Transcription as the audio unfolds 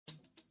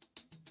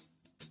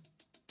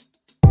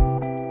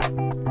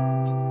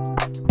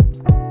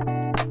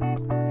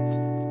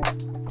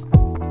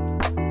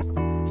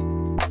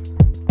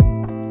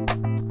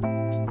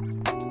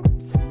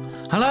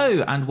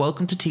Hello and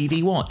welcome to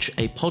TV Watch,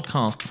 a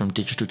podcast from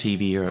Digital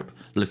TV Europe,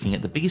 looking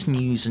at the biggest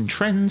news and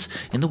trends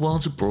in the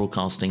worlds of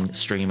broadcasting,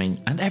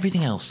 streaming and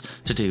everything else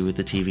to do with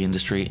the TV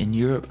industry in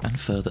Europe and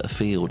further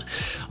afield.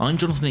 I'm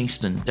Jonathan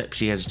Easton,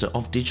 Deputy Editor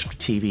of Digital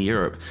TV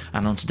Europe,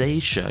 and on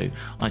today's show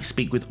I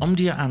speak with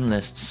Omdia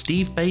analysts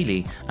Steve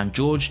Bailey and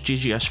George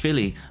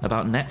Gigiashvili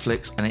about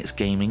Netflix and its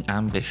gaming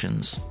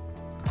ambitions.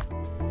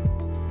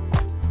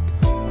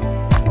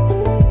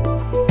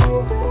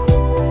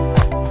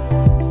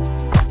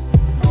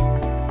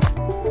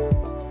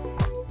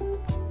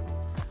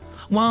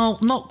 While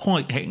not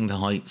quite hitting the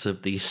heights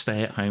of the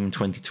stay-at-home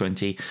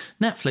 2020,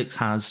 Netflix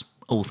has,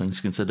 all things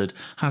considered,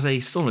 had a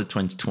solid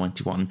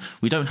 2021.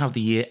 We don't have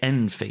the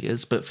year-end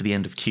figures, but for the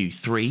end of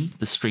Q3,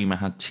 the streamer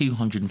had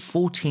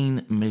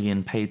 214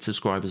 million paid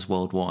subscribers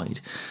worldwide,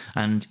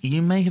 and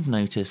you may have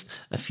noticed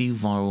a few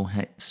viral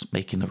hits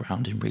making the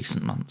round in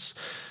recent months.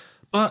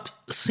 But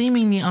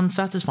seemingly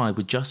unsatisfied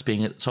with just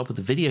being at the top of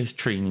the video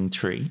streaming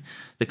tree,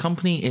 the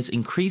company is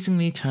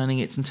increasingly turning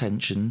its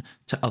attention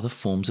to other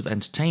forms of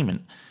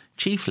entertainment,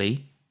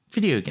 chiefly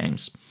video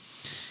games.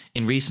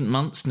 In recent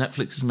months,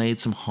 Netflix has made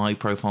some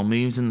high-profile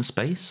moves in the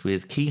space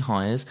with key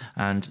hires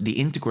and the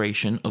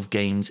integration of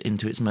games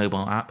into its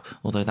mobile app,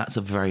 although that's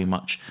a very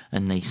much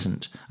a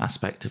nascent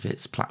aspect of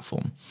its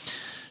platform.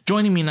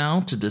 Joining me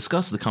now to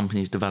discuss the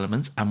company's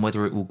developments and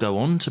whether it will go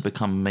on to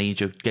become a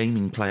major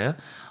gaming player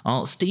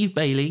are Steve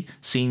Bailey,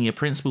 Senior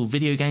Principal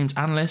Video Games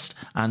Analyst,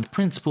 and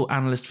Principal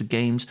Analyst for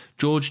Games,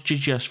 George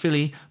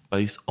Gigiashvili,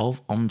 both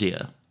of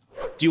Omdia.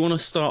 Do you want to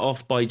start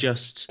off by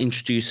just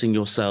introducing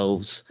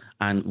yourselves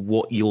and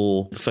what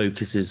your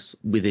focus is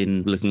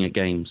within looking at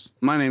games?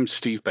 My name's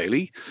Steve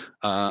Bailey.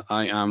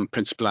 I am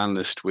Principal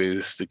Analyst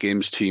with the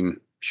games team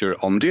here at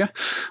Omdia.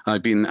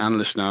 I've been an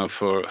analyst now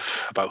for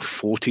about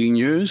 14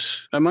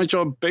 years, and my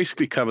job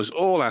basically covers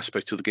all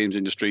aspects of the games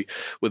industry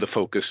with a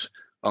focus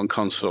on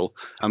console,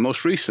 and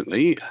most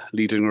recently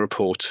leading a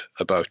report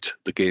about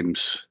the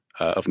games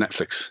of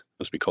Netflix,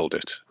 as we called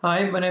it.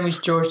 Hi, my name is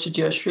George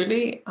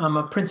Gigiashvili. I'm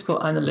a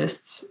principal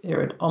analyst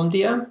here at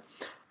Omdia,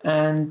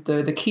 and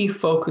the key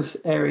focus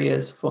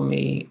areas for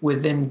me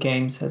within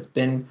games has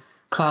been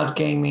cloud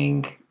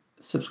gaming,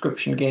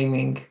 subscription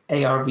gaming,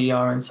 AR,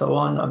 VR, and so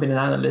on. I've been an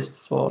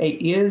analyst for 8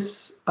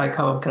 years. I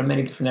cover kind of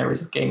many different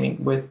areas of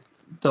gaming with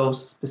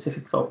those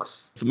specific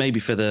focus. Maybe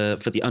for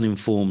the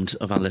uninformed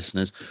of our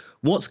listeners,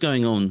 what's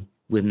going on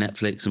with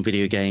Netflix and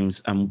video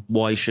games, and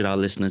why should our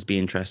listeners be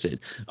interested?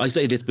 I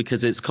say this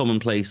because it's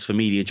commonplace for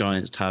media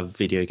giants to have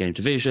video game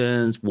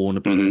divisions,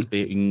 Warner Brothers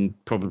being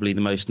probably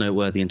the most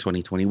noteworthy in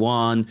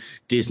 2021.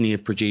 Disney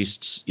have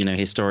produced,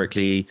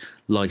 historically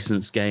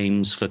licensed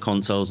games for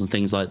consoles and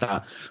things like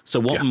that. So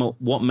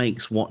what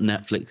makes what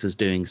Netflix is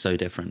doing so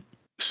different?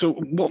 So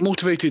what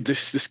motivated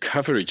this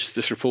coverage,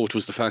 this report,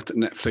 was the fact that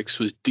Netflix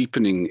was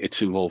deepening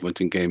its involvement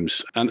in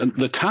games. And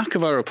the tack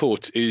of our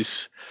report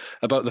is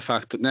about the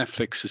fact that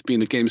Netflix has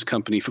been a games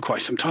company for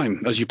quite some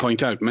time. As you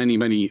point out,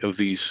 many of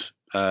these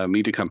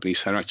media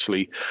companies are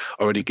actually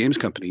already games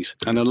companies.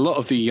 And a lot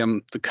of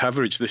the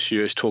coverage this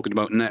year is talking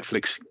about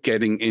Netflix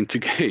getting into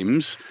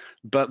games,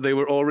 but they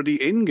were already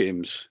in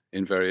games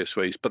in various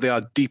ways. But they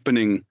are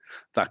deepening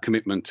that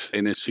commitment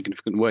in a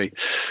significant way.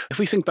 If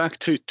we think back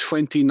to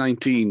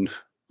 2019,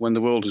 when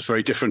the world was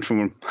very different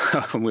from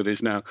where it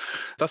is now,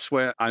 that's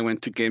where I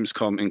went to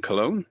Gamescom in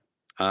Cologne.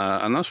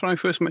 And that's when I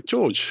first met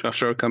George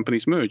after our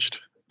companies merged.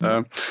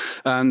 And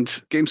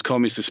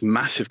Gamescom is this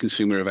massive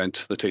consumer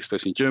event that takes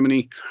place in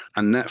Germany,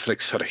 and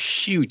Netflix had a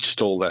huge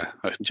stall there.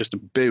 Just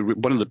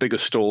one of the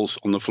biggest stalls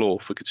on the floor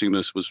for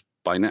consumers was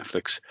by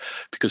Netflix,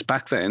 because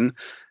back then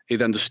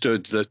it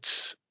understood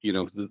that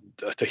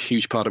that a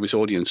huge part of its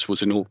audience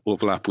was in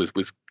overlap with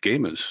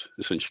gamers,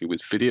 essentially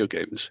with video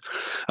games.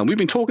 And we've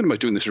been talking about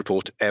doing this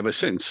report ever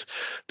since,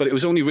 but it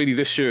was only really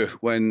this year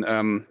when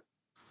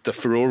the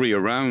furore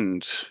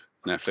around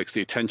Netflix,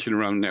 the attention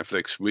around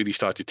Netflix really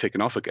started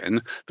taking off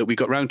again, that we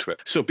got round to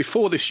it. So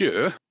before this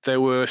year,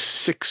 there were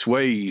 6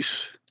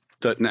 ways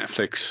that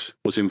Netflix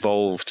was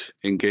involved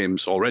in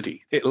games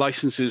already. It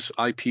licenses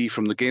IP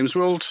from the games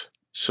world.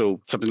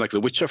 So something like The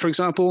Witcher, for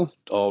example,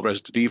 or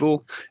Resident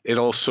Evil. It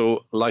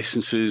also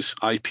licenses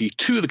IP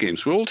to the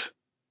games world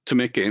to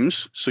make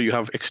games. So you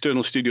have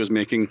external studios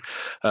making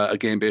a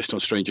game based on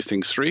Stranger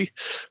Things 3.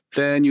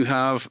 Then you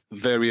have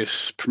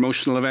various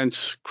promotional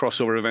events,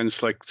 crossover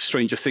events like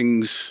Stranger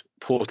Things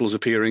portals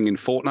appearing in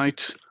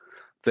Fortnite.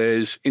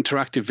 There's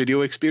interactive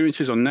video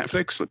experiences on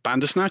Netflix, like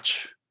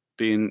Bandersnatch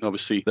being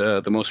obviously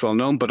the most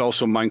well-known, but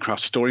also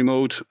Minecraft Story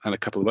Mode and a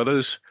couple of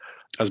others.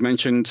 As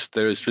mentioned,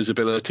 there is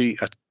visibility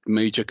at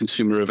major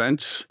consumer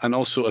events and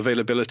also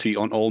availability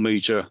on all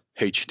major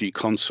HD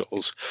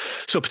consoles.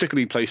 So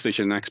particularly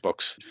PlayStation and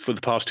Xbox. For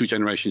the past 2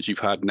 generations, you've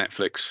had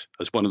Netflix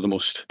as one of the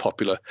most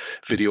popular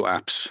video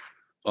apps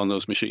on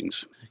those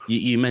machines.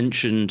 You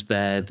mentioned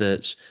there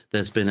that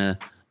there's been a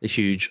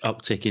huge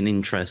uptick in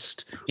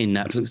interest in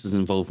Netflix's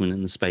involvement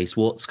in the space.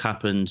 What's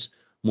happened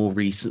more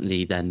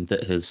recently then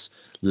that has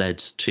led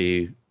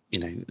to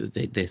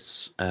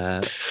this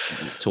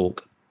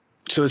talk?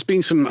 So there's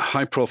been some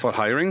high-profile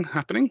hiring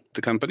happening at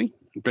the company,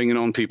 bringing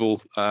on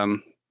people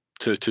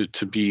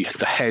to be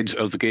the head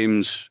of the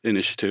games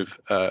initiative,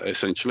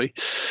 essentially.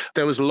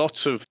 There was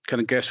lots of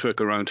kind of guesswork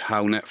around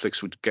how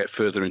Netflix would get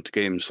further into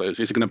games. Like, is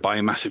it going to buy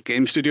a massive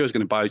game studio? Is it going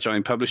to buy a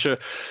giant publisher?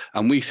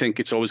 And we think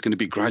it's always going to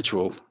be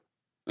gradual.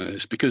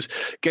 It's because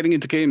getting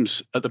into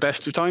games at the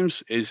best of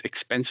times is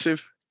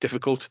expensive,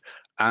 difficult,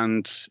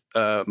 and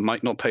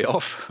might not pay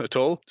off at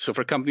all. So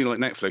for a company like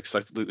Netflix,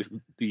 like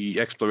the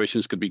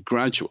explorations could be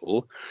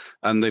gradual,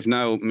 and they've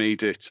now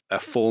made it a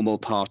formal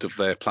part of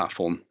their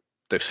platform.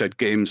 They've said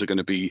games are going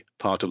to be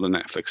part of the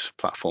Netflix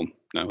platform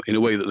now in a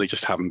way that they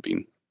just haven't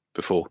been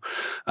before.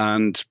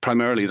 And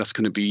primarily that's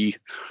going to be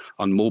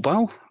on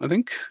mobile, I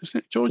think,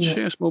 isn't it, George? Yeah.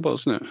 Yes, mobile,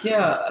 isn't it?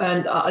 Yeah,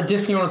 and I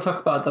definitely want to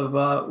talk about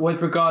that.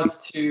 With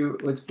regards to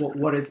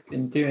what it's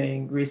been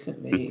doing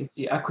recently is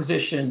the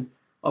acquisition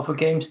of a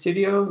game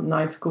studio,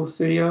 Night School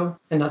Studio,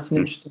 and that's an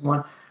interesting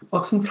one.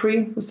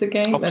 Oxenfree was the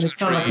game, and it's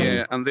kind of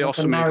like and they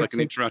also made like an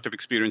interactive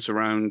experience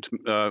around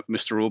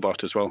Mr.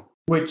 Robot as well,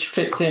 which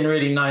fits in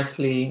really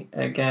nicely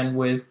again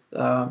with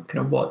kind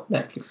of what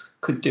Netflix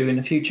could do in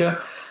the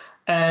future.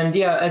 And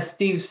yeah, as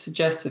Steve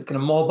suggested, kind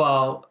of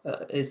mobile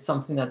is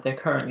something that they're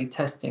currently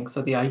testing.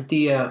 So the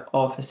idea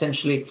of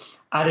essentially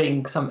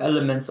adding some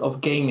elements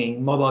of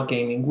gaming, mobile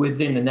gaming,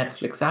 within the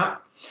Netflix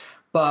app.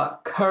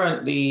 But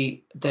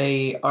currently,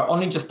 they are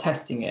only just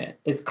testing it.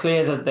 It's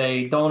clear that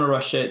they don't want to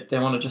rush it. They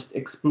want to just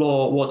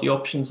explore what the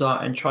options are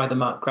and try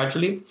them out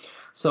gradually.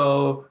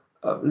 So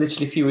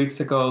literally a few weeks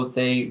ago,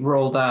 they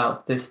rolled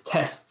out this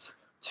test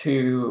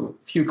to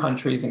a few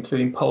countries,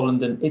 including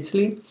Poland and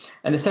Italy.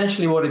 And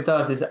essentially what it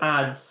does is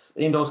adds,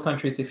 in those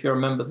countries, if you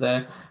remember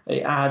there,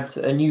 it adds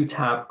a new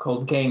tab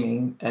called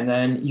Gaming. And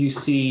then you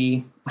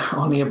see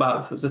only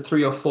about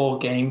 3 or 4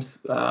 games,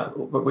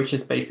 which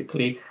is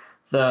basically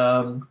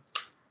the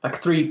like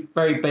 3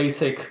 very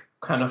basic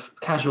kind of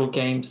casual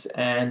games,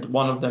 and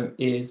one of them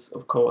is,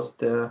 of course,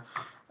 the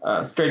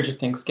Stranger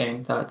Things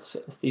game that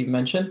Steve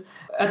mentioned.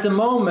 At the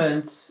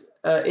moment,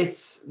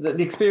 it's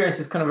the experience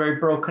is kind of very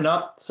broken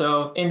up.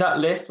 So in that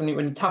list, when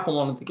you tap on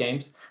one of the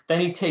games, then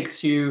it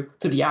takes you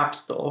to the App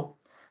Store.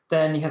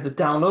 Then you have to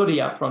download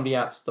the app from the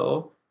App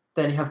Store.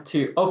 Then you have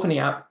to open the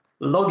app,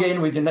 log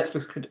in with your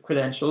Netflix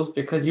credentials,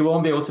 because you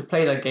won't be able to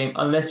play that game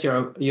unless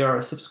you're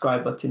a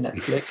subscriber to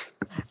Netflix.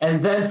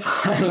 And then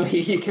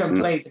finally you can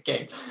play the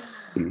game.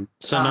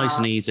 So nice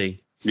and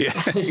easy. Yeah.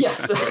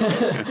 Yes.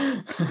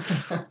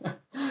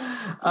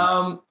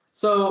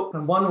 So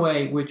one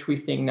way which we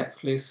think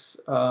Netflix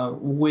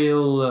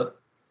will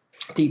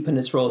deepen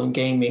its role in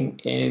gaming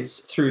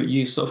is through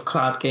use of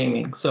cloud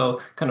gaming.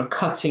 So kind of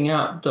cutting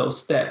out those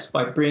steps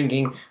by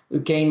bringing the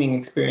gaming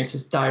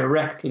experiences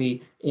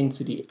directly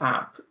into the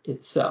app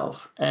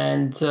itself.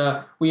 And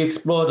we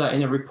explored that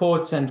in a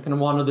report, and kind of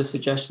one of the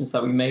suggestions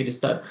that we made is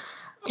that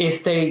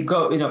if they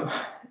go,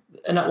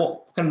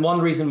 and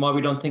one reason why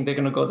we don't think they're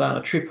going to go down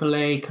a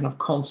AAA kind of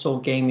console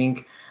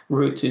gaming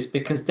route is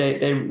because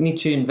they need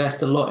to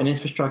invest a lot in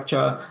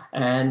infrastructure,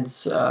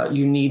 and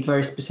you need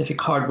very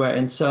specific hardware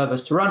and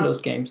servers to run those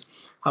games.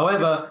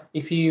 However,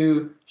 if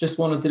you just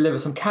want to deliver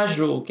some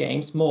casual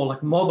games, more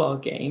like mobile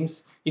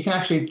games, you can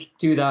actually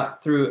do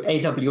that through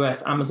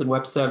AWS, Amazon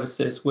Web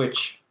Services,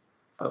 which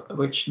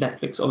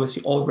Netflix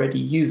obviously already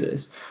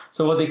uses.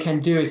 So what they can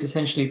do is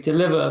essentially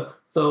deliver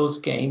those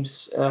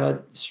games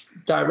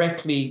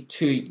directly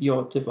to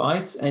your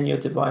device, and your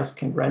device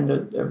can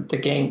render the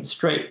game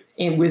straight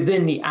in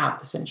within the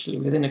app, essentially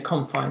within the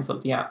confines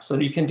of the app. So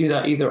you can do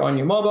that either on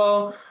your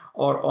mobile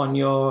or on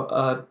your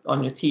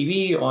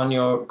TV, on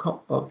your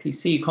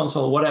PC,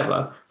 console,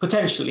 whatever.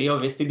 Potentially,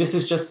 obviously, this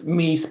is just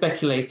me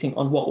speculating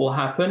on what will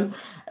happen.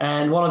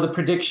 And one of the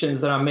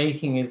predictions that I'm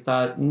making is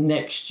that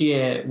next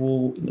year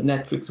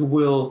Netflix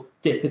will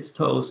dip its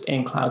toes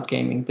in cloud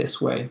gaming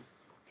this way.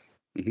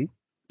 Mm-hmm.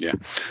 Yeah,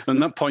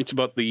 and that point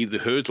about the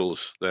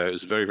hurdles there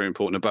is very, very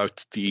important,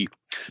 about the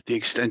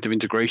extent of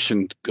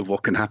integration of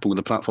what can happen with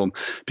the platform.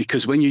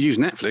 Because when you use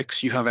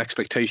Netflix, you have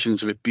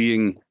expectations of it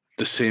being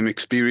the same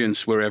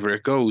experience wherever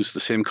it goes,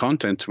 the same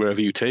content wherever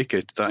you take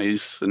it. That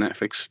is the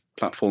Netflix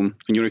platform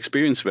and your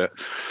experience of it.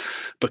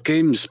 But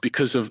games,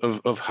 because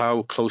of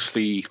how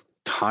closely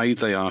tied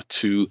they are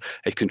to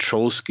a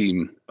control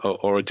scheme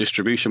or a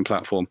distribution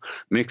platform,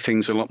 make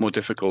things a lot more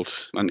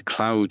difficult, and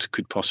cloud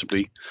could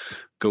possibly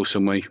go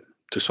some way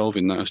to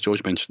solving that, as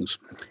George mentions.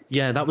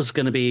 Yeah, that was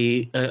going to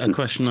be a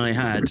question I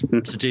had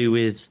to do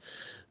with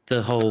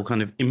the whole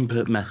kind of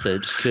input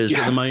method, because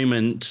at the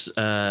moment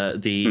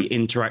the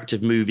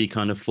interactive movie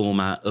kind of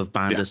format of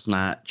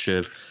Bandersnatch,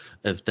 of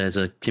there's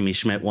a Kimmy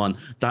Schmidt one,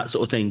 that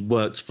sort of thing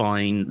works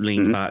fine,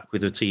 lean back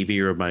with a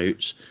TV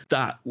remote.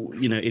 That,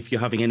 if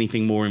you're having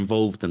anything more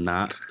involved than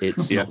that,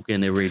 it's not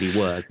going to really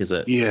work, is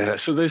it? Yeah,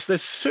 so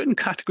there's certain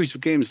categories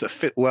of games that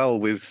fit well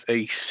with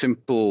a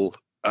simple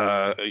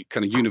a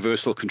kind of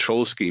universal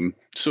control scheme.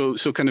 So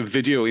kind of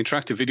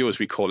interactive video, as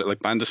we call it, like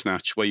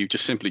Bandersnatch, where you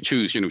just simply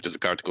choose, does the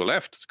card go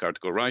left, does the card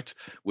go right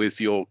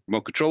with your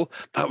remote control?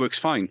 That works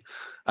fine.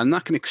 And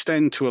that can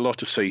extend to a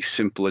lot of, say,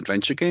 simple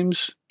adventure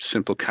games,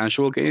 simple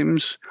casual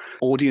games,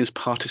 audience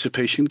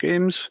participation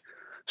games.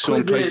 So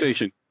Quizzes. On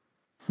PlayStation.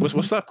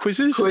 What's that?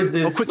 Quizzes? Quizzes.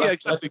 Yeah,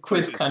 exactly. Like a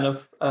quiz kind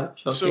of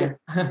shot,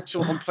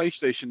 So on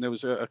PlayStation, there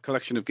was a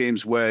collection of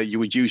games where you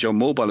would use your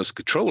mobile as a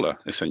controller,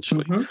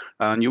 essentially,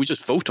 and you would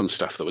just vote on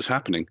stuff that was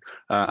happening.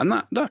 And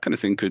that kind of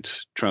thing could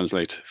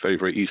translate very,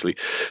 very easily.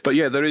 But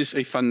yeah, there is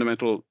a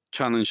fundamental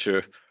challenge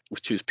here,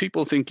 which is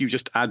people think you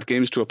just add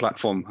games to a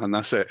platform and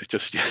that's it. It's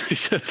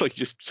just like you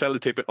just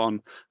sellotape it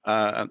on,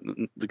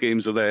 and the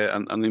games are there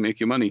and they make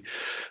you money.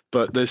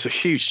 But there's a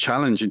huge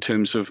challenge in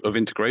terms of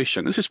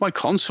integration. This is why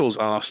consoles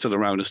are still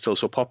around and still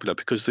so popular,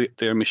 because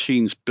they're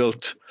machines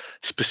built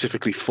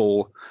specifically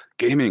for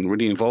gaming,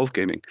 really involved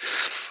gaming.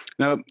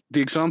 Now,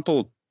 the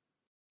example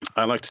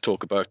I like to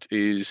talk about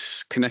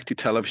is connected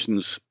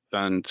televisions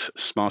and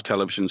smart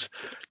televisions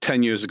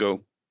 10 years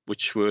ago,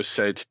 which were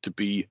said to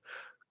be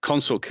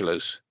console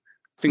killers.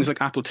 Things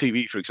like Apple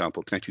TV, for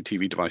example, connected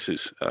TV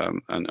devices,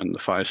 and the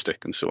Fire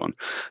Stick and so on.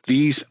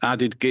 These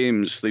added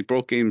games, they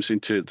brought games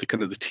into the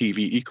kind of the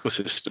TV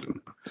ecosystem.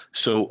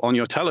 So on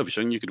your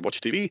television, you could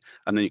watch TV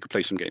and then you could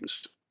play some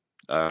games.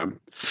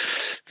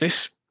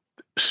 This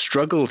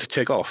struggled to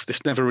take off.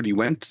 This never really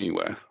went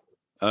anywhere.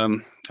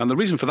 And the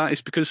reason for that is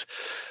because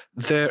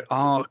there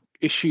are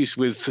issues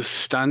with the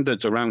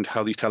standards around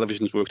how these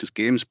televisions worked as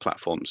games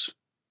platforms.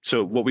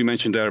 So what we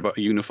mentioned there about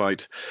a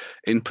unified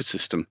input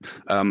system,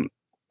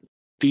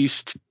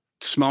 these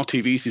smart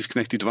TVs, these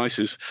connected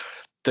devices,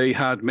 they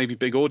had maybe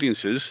big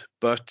audiences,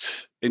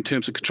 but in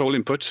terms of control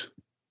input,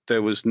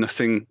 there was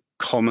nothing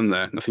common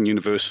there, nothing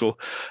universal,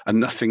 and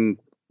nothing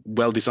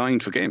well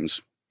designed for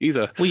games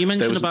either. Well, you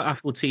mentioned about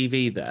Apple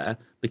TV there,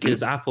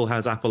 because Apple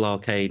has Apple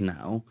Arcade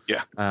now,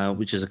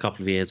 which is a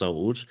couple of years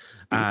old,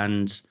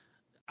 and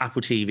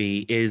Apple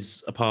TV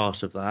is a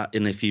part of that.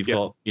 And if you've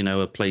got,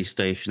 a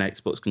PlayStation,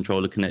 Xbox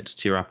controller connected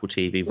to your Apple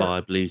TV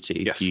via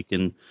Bluetooth, you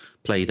can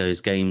play those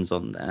games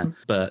on there.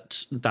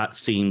 But that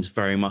seems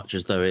very much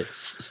as though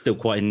it's still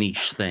quite a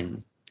niche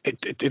thing.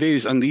 It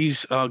is. And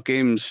these are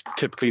games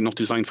typically not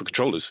designed for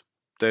controllers.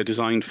 They're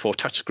designed for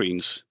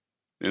touchscreens.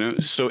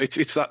 So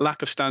it's that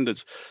lack of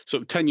standards.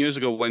 So 10 years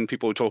ago, when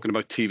people were talking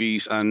about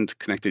TVs and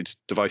connected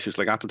devices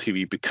like Apple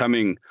TV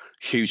becoming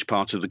huge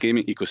parts of the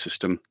gaming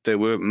ecosystem, there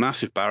were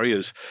massive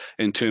barriers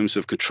in terms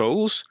of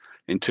controls,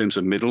 in terms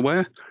of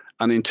middleware,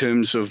 and in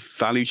terms of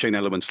value chain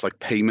elements like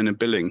payment and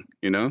billing.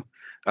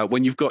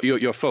 When you've got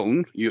your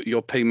phone,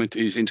 your payment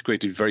is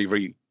integrated very,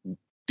 very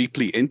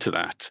deeply into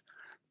that.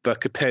 But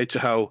compared to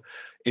how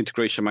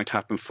integration might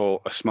happen for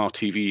a smart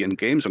TV and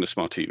games on a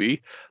smart TV,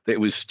 it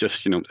was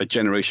just, a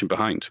generation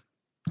behind.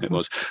 It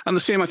was. And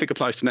the same, I think,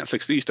 applies to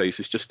Netflix these days.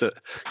 It's just that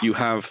you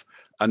have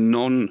a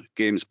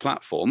non-games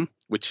platform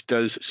which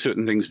does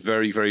certain things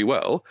very, very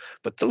well,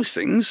 but those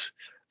things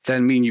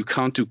then mean you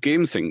can't do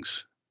game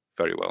things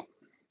very well.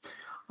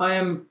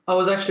 I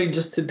was actually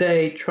just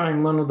today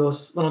trying one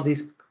of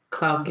these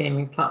cloud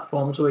gaming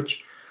platforms,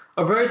 which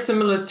are very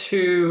similar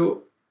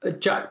to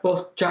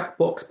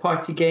Jackbox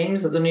party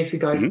games. I don't know if you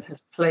guys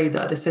have played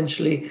that.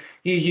 Essentially,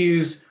 you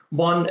use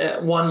one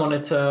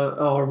monitor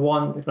or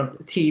one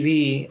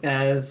TV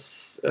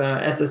as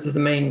the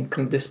main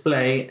kind of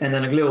display, and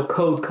then a little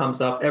code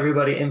comes up.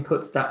 Everybody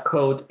inputs that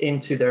code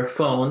into their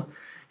phone,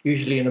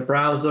 usually in a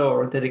browser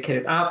or a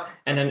dedicated app,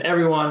 and then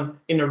everyone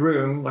in a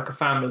room, like a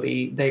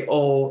family, they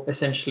all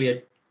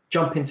essentially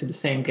jump into the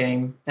same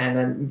game, and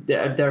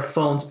then their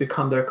phones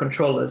become their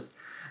controllers.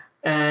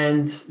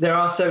 And there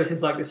are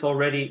services like this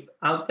already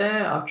out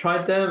there. I've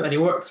tried them, and it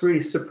works really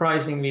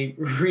surprisingly,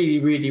 really,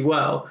 really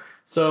well.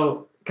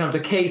 So kind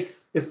of the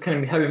case is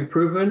kind of having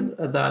proven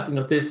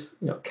that this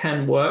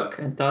can work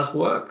and does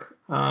work.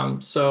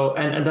 So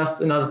that's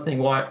another thing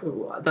why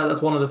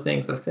that's one of the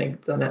things I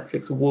think that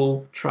Netflix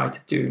will try to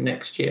do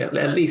next year,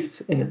 at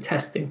least in a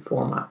testing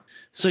format.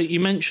 So you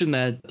mentioned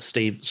there,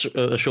 Steve,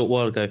 a short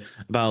while ago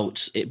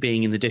about it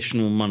being an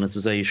additional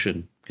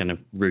monetization kind of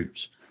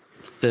route.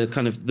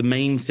 The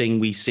main thing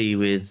we see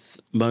with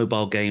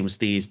mobile games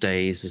these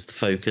days is the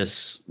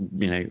focus,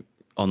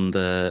 on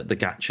the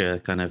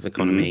gacha kind of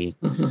economy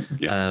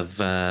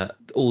of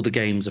all the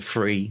games are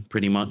free,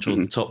 pretty much. All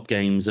the top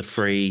games are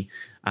free,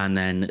 and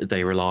then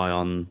they rely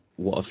on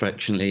what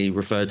affectionately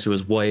referred to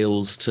as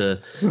whales to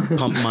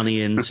pump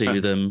money into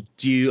them.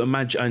 Do you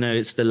imagine? I know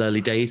it's still early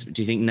days, but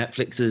do you think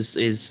Netflix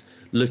is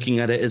looking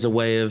at it as a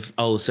way of,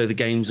 so the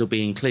games will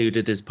be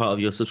included as part of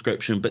your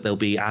subscription, but there'll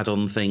be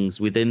add-on things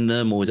within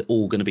them, or is it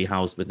all going to be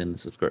housed within the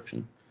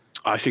subscription?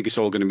 I think it's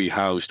all going to be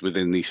housed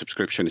within the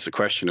subscription. It's a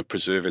question of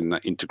preserving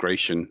that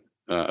integration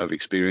of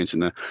experience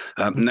in there.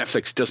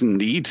 Netflix doesn't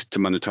need to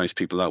monetize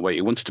people that way.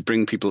 It wants to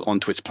bring people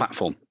onto its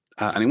platform.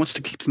 And it wants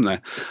to keep them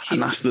there.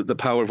 And that's the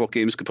power of what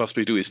games could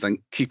possibly do, is then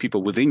keep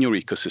people within your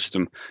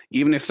ecosystem.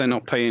 Even if they're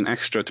not paying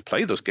extra to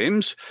play those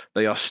games,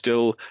 they are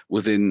still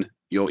within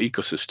your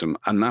ecosystem.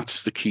 And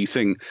that's the key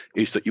thing,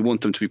 is that you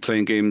want them to be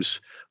playing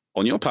games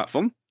on your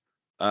platform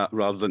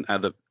rather than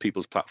other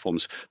people's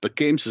platforms. But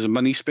games as a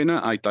money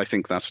spinner, I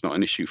think that's not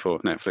an issue for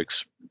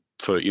Netflix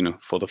for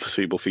the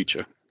foreseeable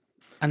future.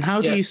 And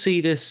how do you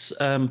see this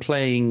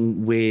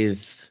playing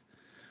with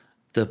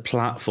the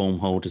platform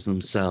holders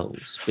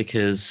themselves?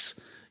 Because,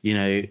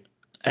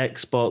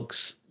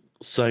 Xbox,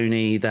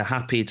 Sony, they're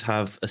happy to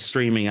have a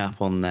streaming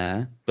app on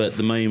there. But at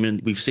the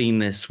moment, we've seen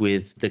this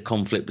with the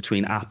conflict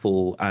between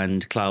Apple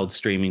and cloud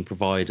streaming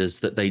providers,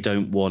 that they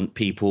don't want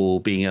people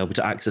being able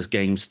to access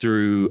games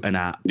through an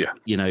app,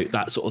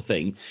 that sort of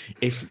thing.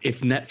 If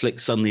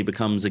Netflix suddenly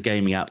becomes a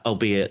gaming app,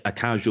 albeit a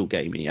casual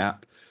gaming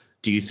app,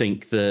 do you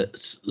think that,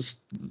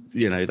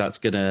 that's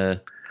going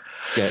to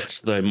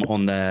get them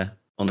on their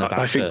back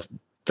I think foot?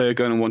 They're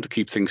going to want to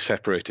keep things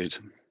separated.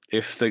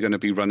 If they're going to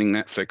be running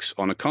Netflix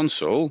on a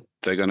console,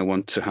 they're going to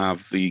want to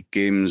have the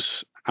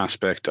games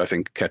aspect, I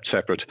think, kept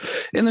separate.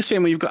 In the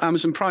same way, you've got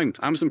Amazon Prime.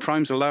 Amazon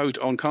Prime's allowed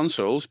on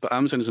consoles, but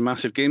Amazon is a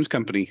massive games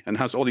company and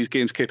has all these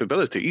games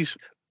capabilities,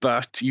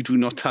 but you do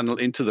not tunnel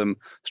into them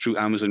through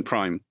Amazon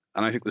Prime.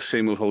 And I think the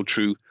same will hold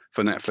true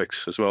for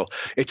Netflix as well.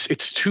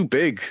 It's too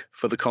big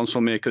for the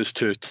console makers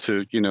to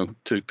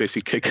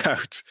basically kick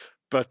out,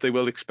 but they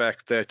will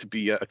expect there to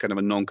be a kind of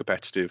a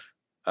non-competitive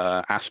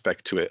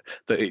aspect to it,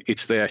 that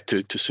it's there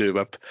to serve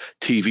up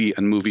TV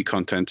and movie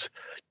content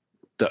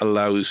that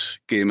allows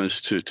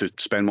gamers to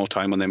spend more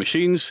time on their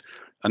machines,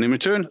 and in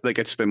return they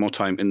get to spend more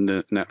time in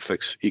the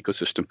Netflix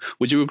ecosystem.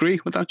 Would you agree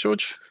with that,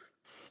 George?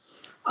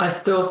 I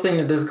still think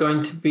that there's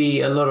going to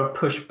be a lot of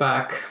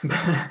pushback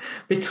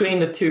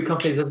between the two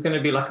companies. There's going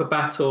to be like a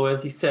battle,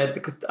 as you said,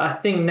 because I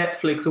think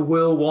Netflix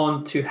will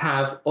want to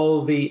have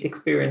all the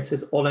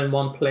experiences all in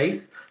one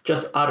place,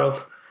 just out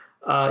of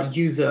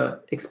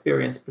user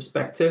experience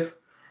perspective.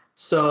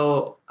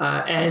 So,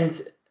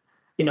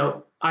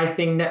 I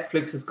think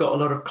Netflix has got a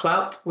lot of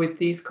clout with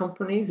these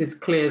companies. It's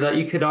clear that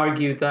you could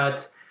argue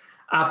that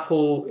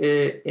Apple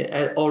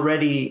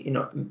already,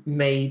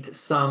 made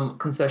some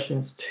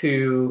concessions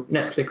to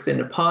Netflix in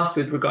the past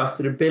with regards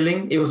to the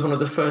billing. It was one of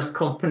the first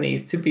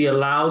companies to be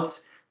allowed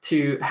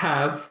to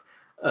have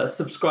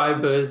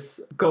subscribers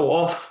go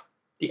off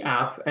the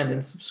app and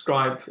then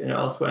subscribe,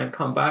 elsewhere and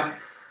come back.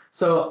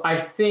 So I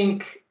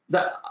think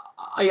that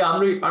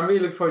I'm really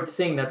looking forward to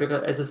seeing that,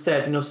 because, as I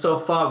said, so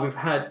far we've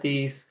had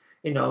these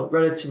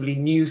relatively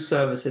new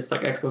services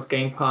like Xbox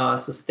Game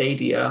Pass or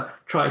Stadia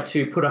try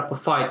to put up a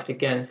fight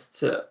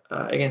against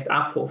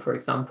Apple, for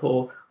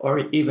example, or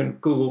even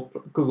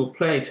Google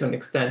Play to an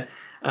extent.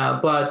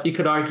 But you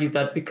could argue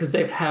that because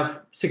they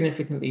have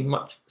significantly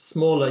much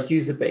smaller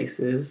user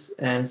bases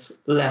and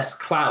less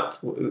clout,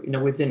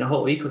 within the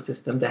whole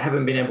ecosystem, they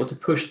haven't been able to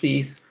push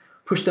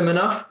them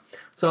enough.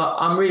 So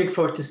I'm really looking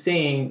forward to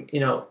seeing,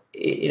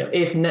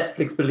 if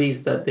Netflix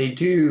believes that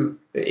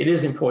it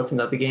is important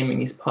that the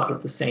gaming is part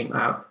of the same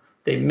app,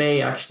 they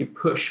may actually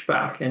push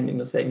back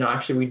and say, no,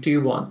 actually, we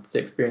do want the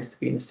experience to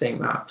be in the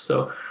same app.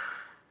 So,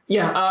 we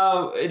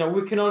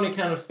can only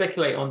kind of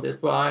speculate on this,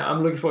 but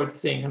I'm looking forward to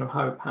seeing kind of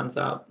how it pans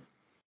out.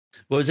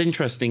 Well, it's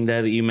interesting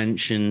there that you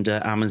mentioned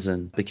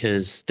Amazon,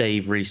 because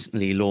they've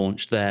recently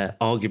launched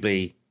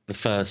arguably the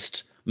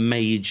first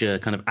major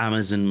kind of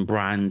Amazon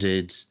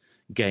branded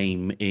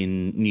game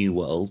in New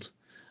World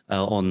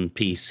on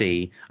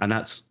PC, and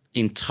that's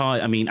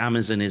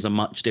Amazon is a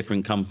much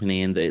different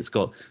company in that it's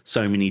got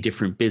so many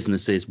different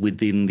businesses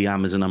within the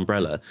Amazon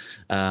umbrella,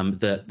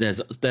 that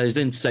there's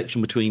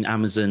intersection between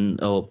Amazon,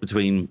 or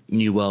between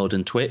New World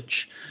and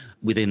Twitch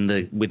within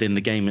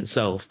the game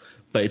itself,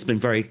 but it's been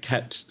very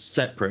kept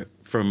separate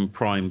from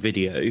Prime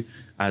Video,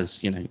 as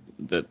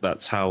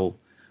that's how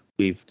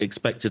we've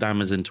expected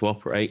Amazon to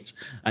operate.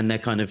 And they're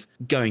kind of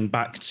going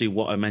back to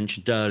what I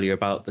mentioned earlier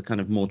about the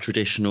kind of more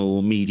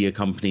traditional media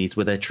companies,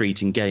 where they're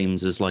treating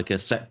games as like a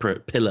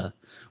separate pillar,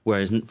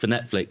 whereas for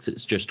Netflix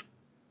it's just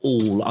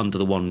all under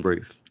the one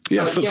roof.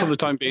 Yeah, for the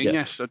time being,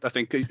 yes. I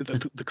think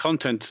the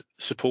content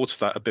supports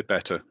that a bit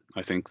better.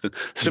 I think that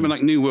something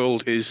like New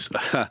World is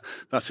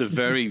that's a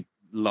very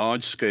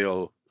large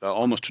scale,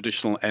 almost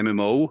traditional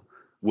MMO,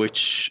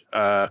 which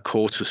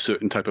courts a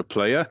certain type of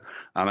player,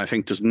 and I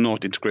think does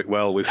not integrate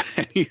well with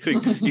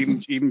anything.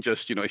 even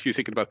just, if you're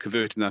thinking about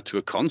converting that to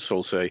a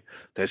console, say,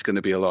 there's going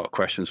to be a lot of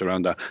questions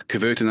around that.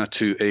 Converting that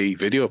to a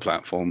video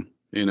platform,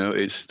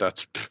 that's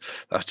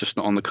just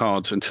not on the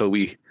cards until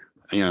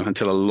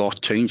until a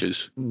lot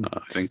changes.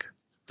 I think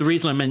the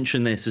reason I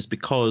mention this is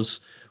because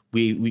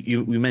we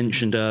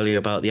mentioned earlier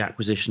about the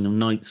acquisition of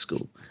Night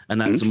School,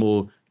 and that's a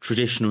more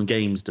traditional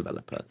games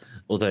developer,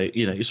 although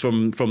it's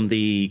from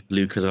the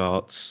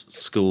LucasArts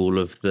school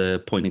of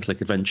the point and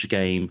click adventure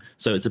game,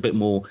 so it's a bit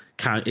more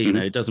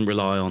it doesn't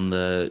rely on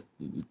the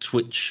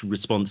Twitch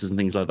responses and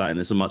things like that, and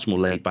it's a much more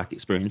laid back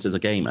experience as a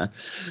gamer.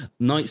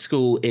 Night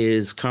School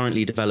is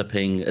currently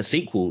developing a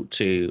sequel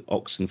to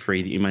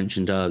Oxenfree that you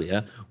mentioned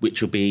earlier,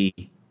 which will be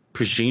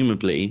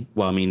presumably,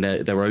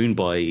 they're owned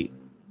by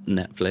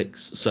Netflix,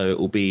 so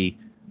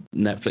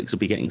Netflix will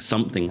be getting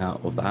something out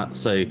of that.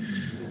 So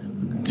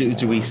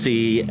do we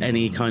see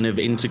any kind of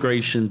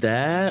integration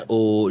there,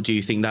 or do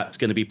you think that's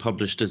going to be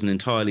published as an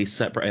entirely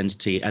separate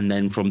entity, and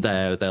then from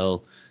there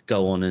they'll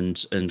go on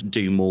and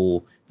do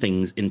more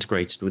things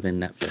integrated within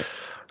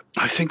Netflix?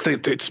 I think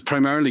that it's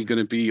primarily going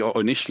to be, or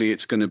initially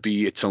it's going to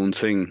be its own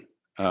thing,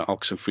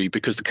 Oxenfree,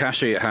 because the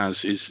cachet it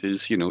has is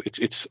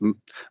it's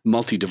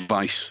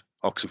multi-device.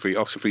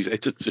 Oxenfree,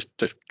 it's just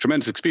a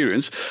tremendous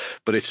experience,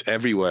 but it's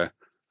everywhere.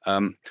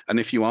 And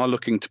if you are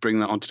looking to bring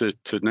that onto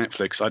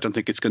Netflix, I don't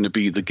think it's going to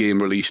be the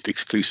game released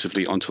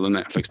exclusively onto the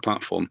Netflix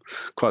platform.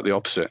 Quite the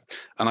opposite.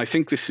 And I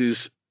think this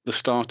is the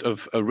start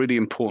of a really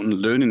important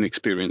learning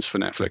experience for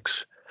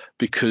Netflix,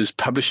 because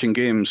publishing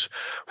games,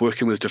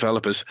 working with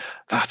developers,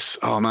 that's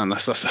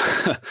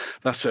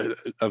that's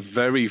a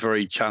very,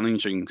 very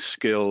challenging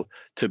skill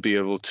to be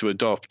able to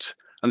adopt.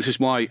 And this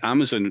is why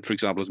Amazon, for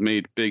example, has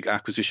made big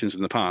acquisitions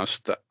in the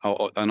past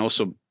and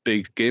also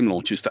big game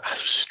launches that have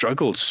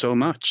struggled so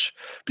much,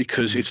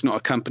 because it's not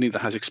a company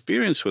that has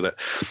experience with it.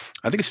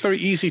 I think it's very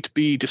easy to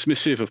be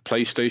dismissive of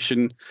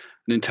PlayStation,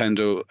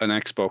 Nintendo, and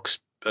Xbox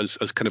as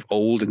kind of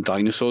old and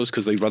dinosaurs,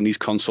 because they run these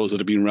consoles that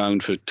have been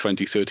around for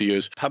 20, 30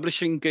 years.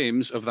 Publishing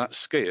games of that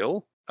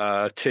scale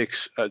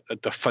takes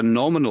a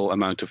phenomenal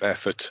amount of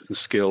effort and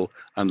skill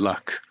and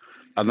luck.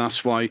 And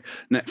that's why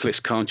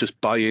Netflix can't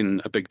just buy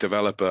in a big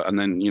developer and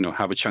then,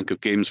 have a chunk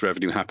of games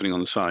revenue happening on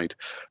the side,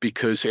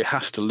 because it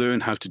has to learn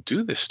how to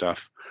do this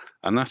stuff.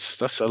 And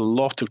that's a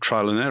lot of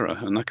trial and error,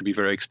 and that could be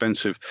very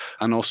expensive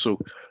and also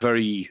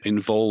very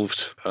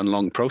involved and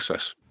long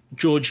process.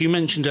 George, you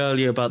mentioned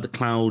earlier about the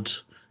cloud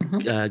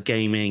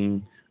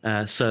gaming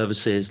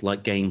services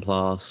like Game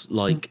Pass,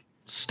 like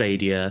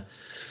Stadia.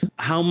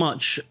 How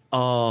much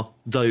are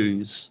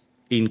those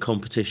in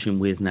competition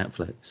with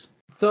Netflix?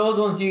 Those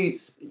ones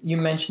you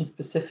mentioned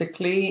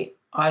specifically,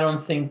 I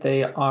don't think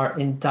they are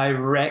in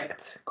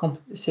direct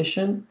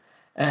competition.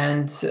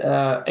 And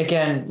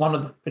again, one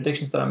of the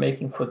predictions that I'm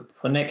making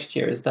for next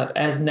year is that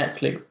as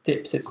Netflix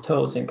dips its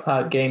toes in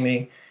cloud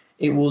gaming,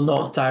 it will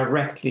not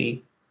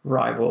directly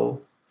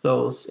rival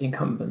those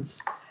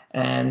incumbents.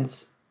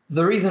 And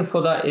the reason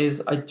for that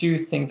is I do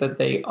think that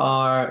they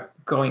are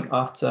going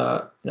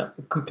after a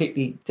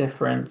completely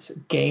different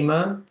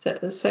gamer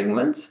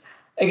segment.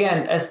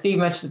 Again, as Steve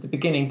mentioned at the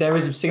beginning, there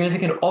is a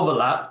significant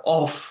overlap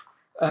of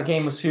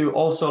gamers who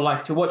also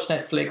like to watch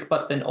Netflix,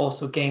 but then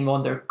also game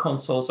on their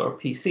consoles or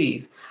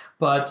PCs.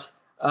 But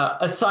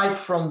aside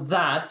from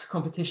that,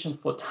 competition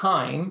for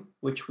time,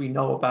 which we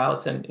know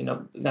about, and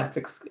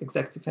Netflix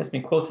executive has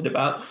been quoted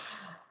about,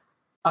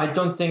 I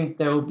don't think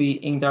there will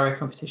be indirect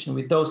competition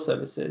with those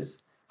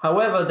services.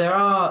 However, there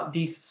are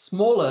these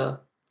smaller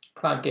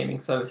cloud gaming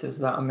services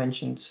that I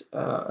mentioned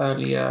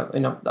earlier.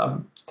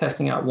 I'm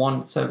testing out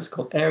one service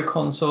called Air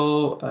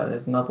Console.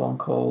 There's another one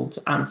called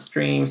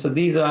Antstream. So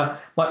these are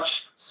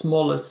much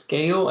smaller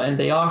scale, and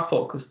they are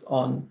focused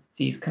on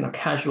these kind of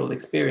casual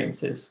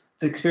experiences.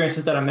 The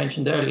experiences that I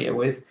mentioned earlier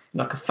with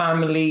like a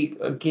family,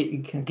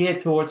 you can gear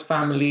towards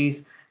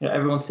families.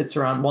 Everyone sits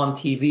around one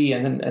TV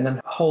and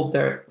then hold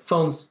their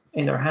phones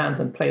in their hands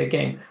and play a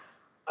game.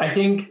 I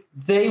think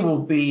they will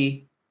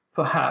be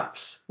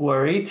perhaps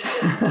worried.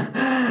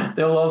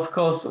 They'll of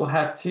course will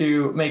have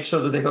to make sure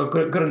that they've got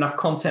good enough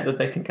content that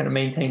they can kind of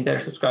maintain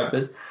their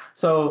subscribers.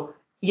 So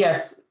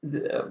yes,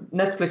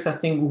 Netflix I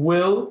think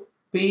will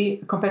be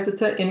a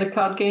competitor in the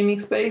cloud gaming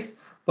space,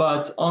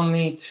 but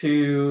only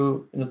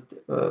to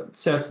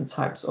certain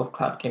types of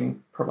cloud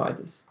gaming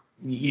providers.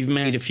 You've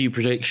made a few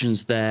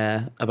predictions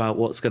there about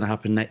what's going to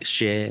happen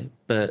next year,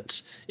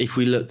 but if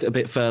we look a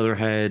bit further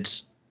ahead,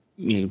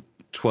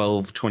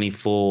 12,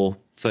 24,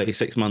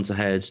 36 months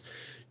ahead,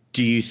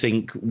 do you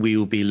think we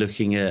will be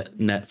looking at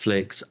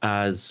Netflix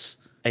as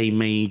a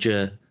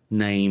major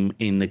name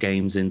in the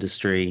games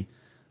industry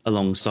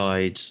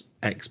alongside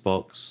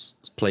Xbox,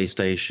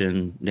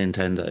 PlayStation,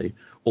 Nintendo?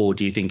 Or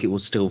do you think it will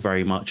still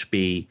very much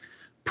be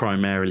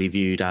primarily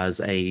viewed as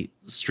a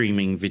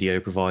streaming video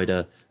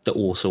provider that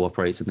also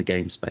operates in the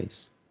game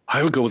space?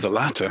 I would go with the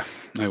latter.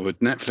 I would.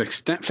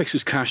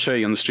 Netflix's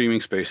cachet on the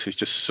streaming space is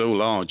just so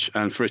large,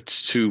 and for it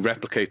to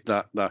replicate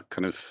that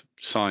kind of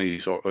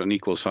size or an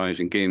equal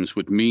size in games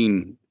would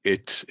mean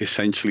it's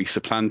essentially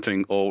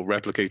supplanting or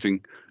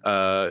replicating,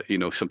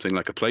 something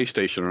like a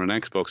PlayStation or an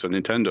Xbox or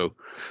Nintendo,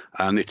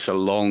 and it's a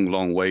long,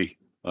 long way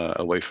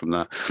away from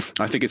that.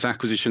 I think its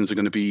acquisitions are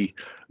going to be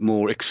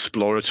more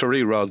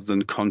exploratory rather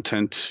than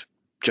content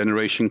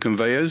generation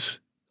conveyors,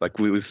 like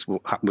with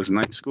what happened with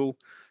Night School.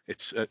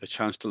 It's a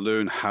chance to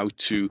learn how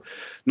to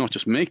not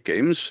just make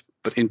games,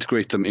 but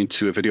integrate them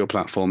into a video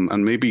platform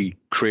and maybe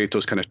create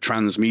those kind of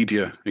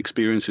transmedia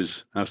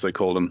experiences, as they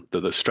call them,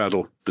 that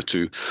straddle the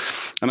two.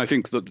 And I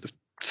think that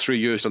 3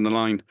 years down the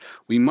line,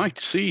 we might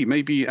see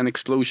maybe an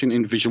explosion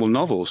in visual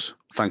novels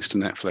thanks to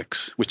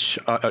Netflix, which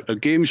are a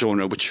game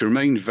genre which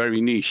remain very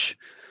niche.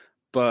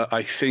 But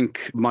I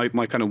think my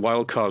kind of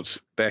wildcard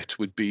bet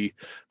would be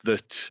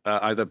that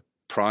either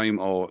Prime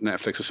or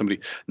Netflix or somebody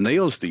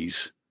nails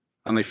these,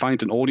 and they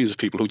find an audience of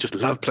people who just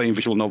love playing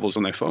visual novels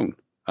on their phone.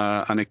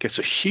 And it gets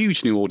a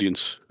huge new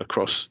audience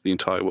across the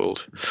entire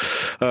world.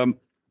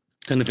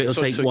 Kind of, it'll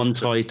take one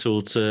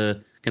title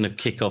to kind of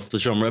kick off the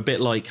genre, a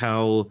bit like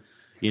how,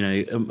 you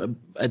know,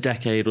 a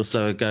decade or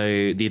so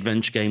ago, the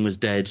adventure game was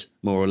dead,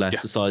 more or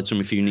less, aside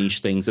from a few niche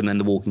things, and then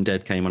The Walking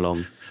Dead came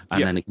along,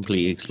 and then it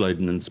completely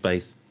exploded in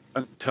space.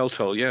 And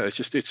Telltale,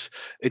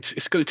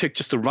 it's going to take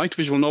just the right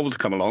visual novel to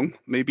come along,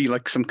 maybe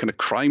like some kind of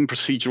crime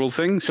procedural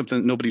thing, something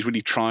that nobody's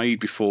really tried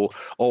before,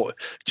 or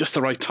just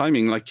the right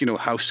timing, like, you know,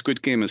 how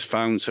Squid Game has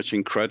found such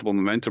incredible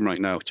momentum right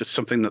now, just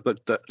something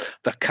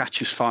that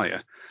catches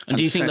fire. And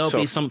do you think there'll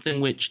be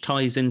something which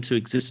ties into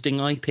existing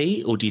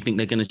IP, or do you think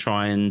they're going to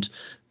try and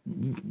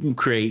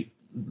create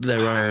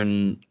their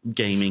own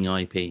gaming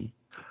IP?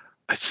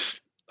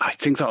 I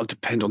think that'll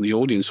depend on the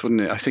audience, wouldn't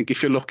it? I think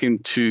if you're looking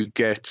to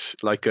get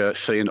like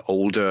say an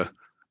older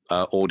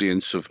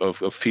audience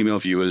of female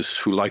viewers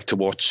who like to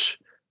watch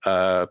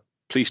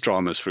police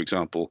dramas, for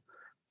example,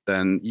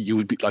 then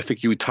I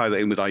think you would tie that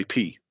in with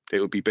IP. It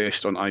would be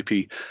based on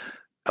IP.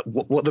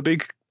 What the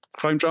big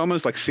crime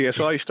dramas like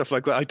CSI, stuff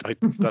like that?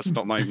 That's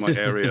not my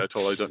area at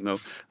all. I don't know.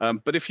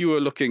 But if you were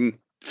looking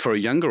for a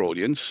younger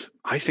audience,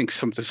 I think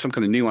some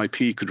kind of new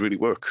IP could really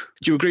work.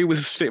 Do you agree with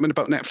the statement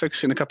about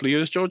Netflix in a couple of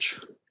years, George?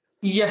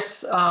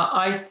 Yes,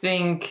 I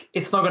think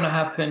it's not going to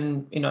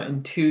happen, you know,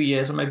 in 2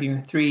 years or maybe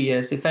even 3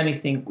 years. If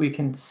anything, we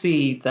can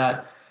see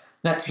that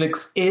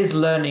Netflix is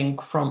learning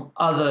from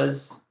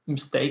others'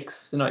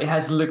 mistakes. You know, it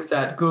has looked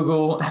at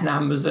Google and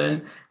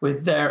Amazon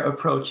with their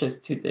approaches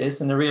to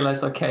this, and they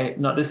realize, okay,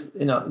 no,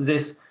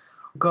 this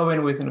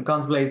going with, you know,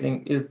 guns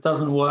blazing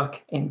doesn't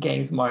work in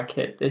games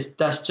market.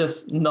 That's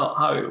just not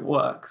how it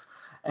works.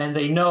 And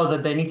they know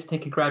that they need to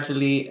take it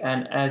gradually,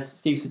 and as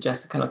Steve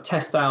suggested, kind of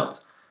test out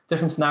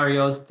different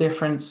scenarios,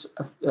 different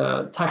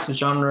types of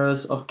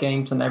genres of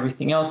games and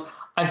everything else.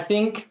 I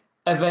think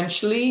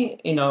eventually,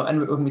 you know,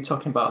 and when we're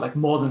talking about like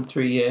more than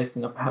 3 years,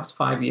 you know, perhaps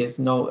 5 years,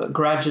 you know,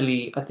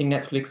 gradually, I think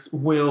Netflix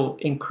will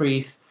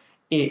increase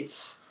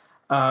its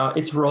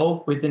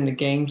role within the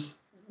games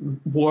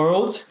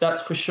world,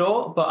 that's for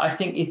sure. But I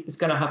think it's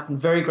going to happen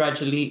very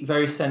gradually,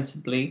 very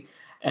sensibly.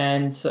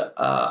 And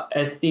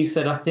as Steve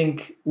said, I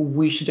think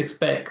we should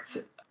expect,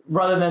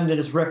 rather than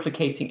just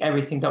replicating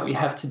everything that we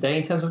have today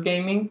in terms of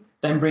gaming,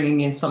 then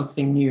bringing in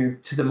something new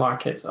to the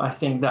market. I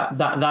think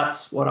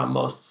that's what I'm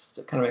most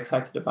kind of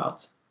excited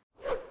about.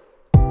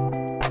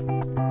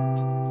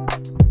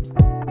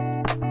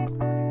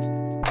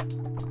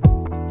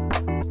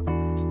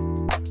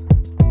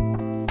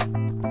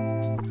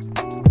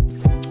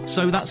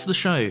 So that's the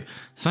show.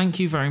 Thank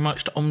you very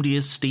much to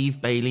Omdia's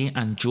Steve Bailey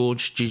and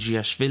George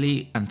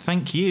Gigiashvili, and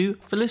thank you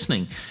for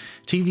listening.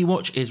 TV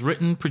Watch is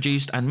written,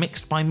 produced and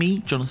mixed by me,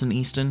 Jonathan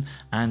Easton,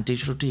 and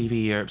Digital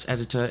TV Europe's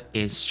editor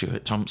is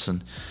Stuart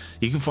Thompson.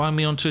 You can find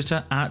me on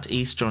Twitter at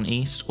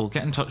EastJohnEast, or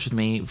get in touch with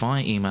me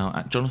via email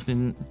at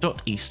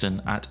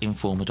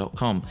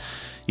jonathan.easton@informa.com.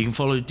 You can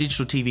follow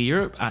Digital TV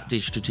Europe at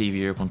Digital TV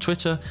Europe on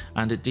Twitter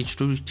and at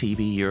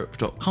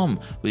digitaltveurope.com,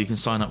 where you can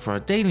sign up for our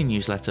daily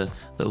newsletter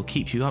that will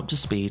keep you up to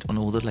speed on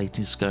all the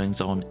latest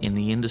goings on in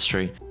the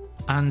industry.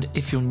 And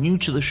if you're new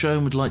to the show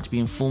and would like to be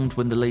informed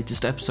when the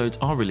latest episodes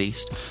are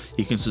released,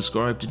 you can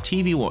subscribe to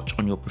TV Watch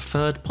on your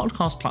preferred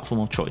podcast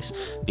platform of choice,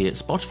 be it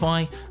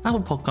Spotify,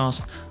 Apple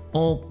Podcasts,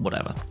 or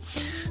whatever.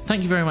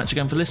 Thank you very much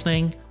again for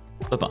listening.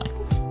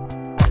 Bye-bye.